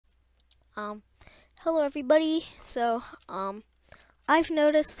Um, Hello everybody. I've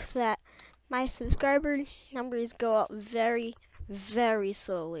noticed that my subscriber numbers go up very, very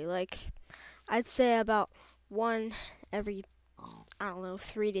slowly. Like, I'd say about one every, I don't know,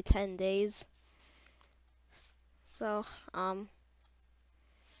 3 to 10 days. So, um,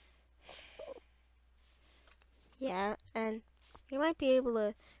 yeah, and we might be able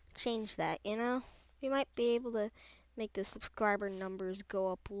to change that, you know? We might be able to make the subscriber numbers go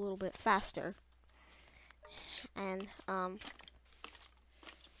up a little bit faster. And, I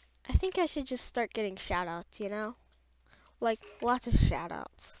think I should just start getting shoutouts, you know? Like, lots of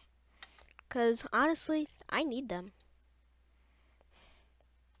shoutouts. Because, honestly, I need them.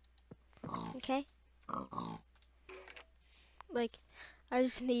 Okay? Like, I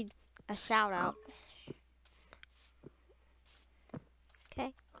just need a shoutout.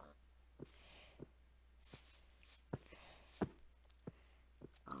 Okay?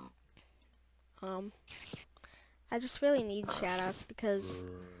 I just really need shoutouts because,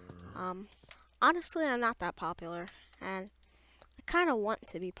 honestly, I'm not that popular. And I kind of want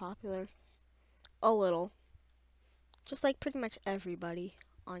to be popular. A little. Just like pretty much everybody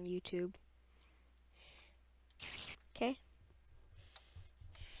on YouTube. Okay?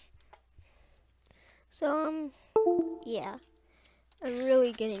 So, yeah. I'm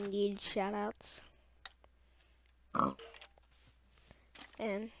really gonna need shoutouts.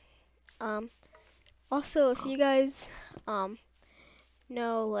 And, also, if you guys,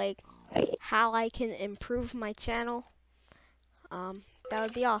 know, like, how I can improve my channel, that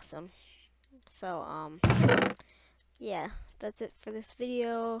would be awesome. So, yeah, that's it for this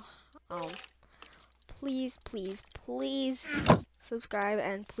video. Please, please, please subscribe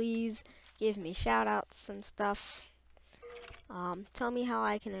and please give me shoutouts and stuff. Tell me how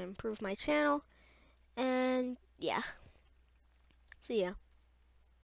I can improve my channel, and yeah, see ya.